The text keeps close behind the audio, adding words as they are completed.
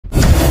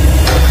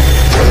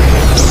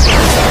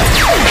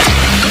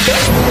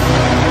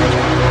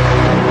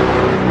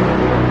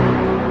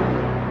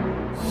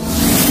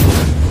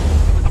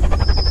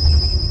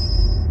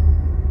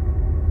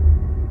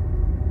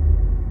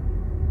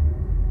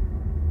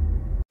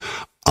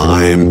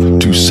I'm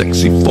too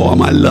sexy for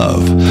my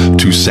love,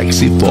 too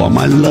sexy for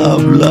my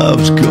love.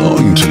 Love's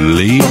going to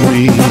leave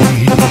me.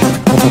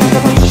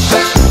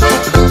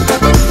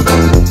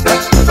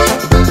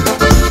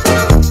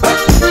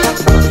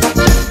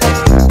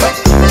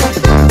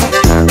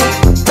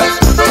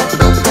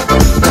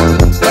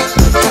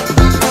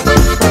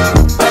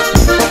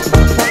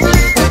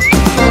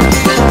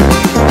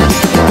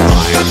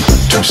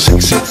 Too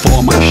sexy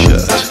for my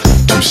shirt,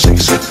 too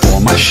sexy for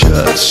my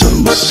shirt, so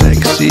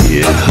sexy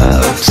it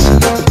hurts.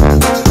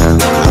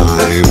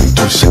 I'm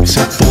too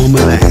sexy for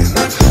Milan,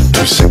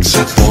 too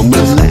sexy for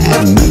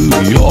Milan,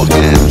 New York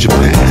and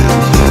Japan.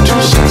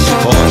 Too sexy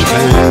for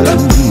Japan,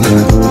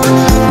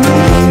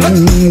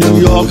 New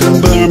York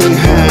and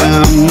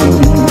Birmingham.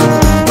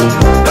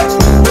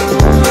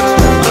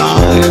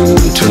 I'm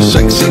too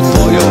sexy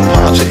for your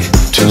party,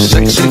 too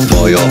sexy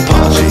for your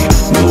party,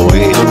 the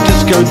way I'm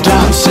disco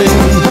dancing.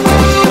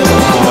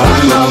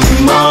 I'm a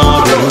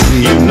model,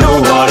 you know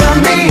what I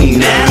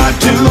mean. And I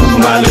do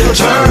my little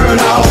turn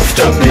off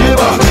the beer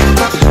bunk.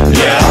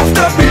 Yeah, off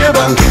the beer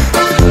bunk,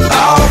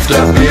 off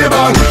the beer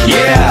bunk.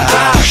 Yeah,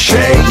 I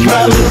shake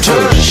my little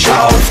tush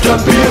off the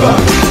beer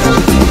bunk.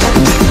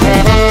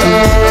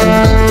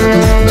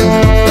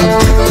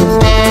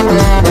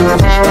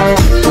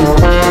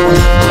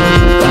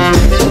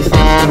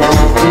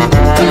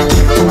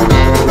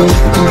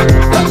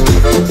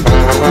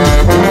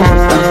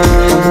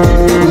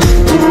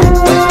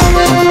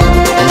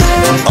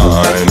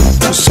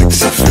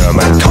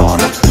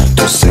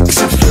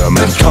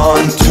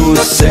 Too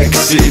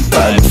sexy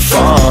bei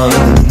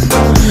Fahren.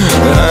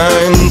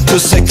 I'm too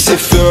sexy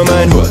für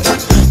mein Hut,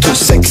 too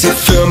sexy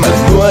für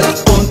mein Hut,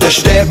 und der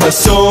steht mir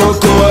so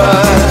gut.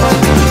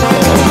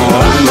 Oh,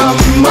 I'm a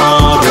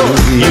model,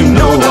 you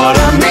know what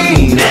I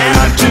mean. And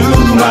I do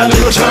my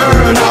little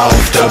turn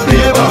off the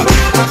beer bunk.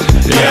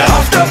 Yeah,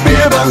 off the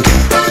beer bunk,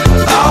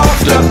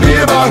 off the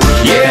beer bunk.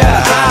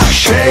 Yeah, I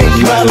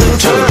shake my little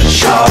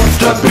tush off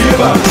the beer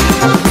bunk.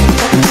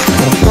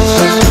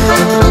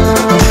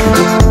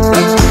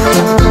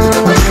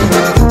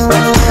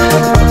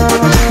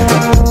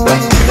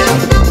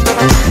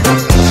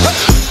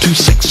 Too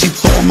sexy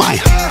for my,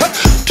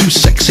 too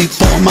sexy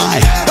for my,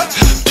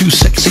 too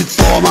sexy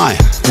for my.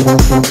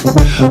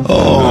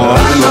 Oh,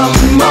 I'm a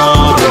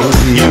model,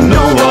 you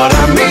know what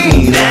I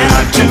mean. And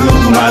I do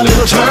my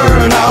little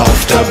turn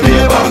off the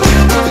beer bunk.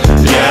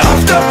 Yeah,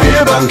 off the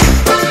beer bunk,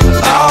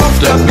 off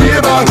the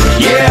beer bunk.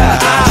 Yeah,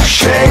 I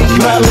shake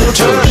my little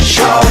tush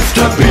off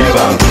the beer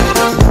bunk.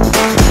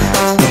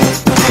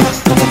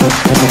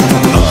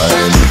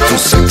 I'm too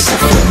sexy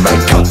for my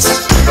cuts,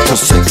 too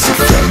sexy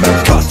for my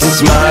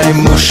cuts. My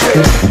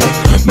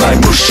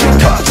mushy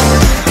cuts.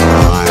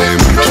 I'm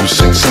too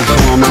sexy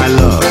for my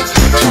love,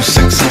 too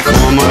sexy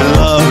for my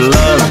love.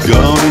 Love's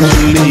going to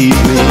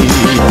leave me.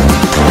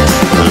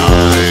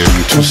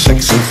 I'm too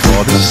sexy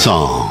for this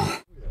song.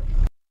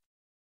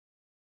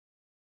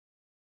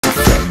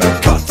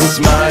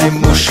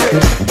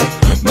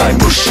 My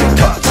mushy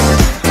cuts.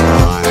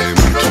 I'm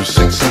too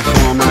sexy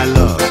for my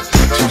love,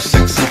 too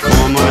sexy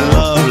for my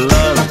love.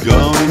 Love's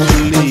going to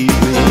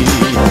leave me.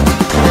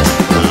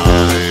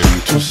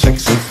 I'm too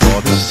sexy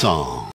for this song.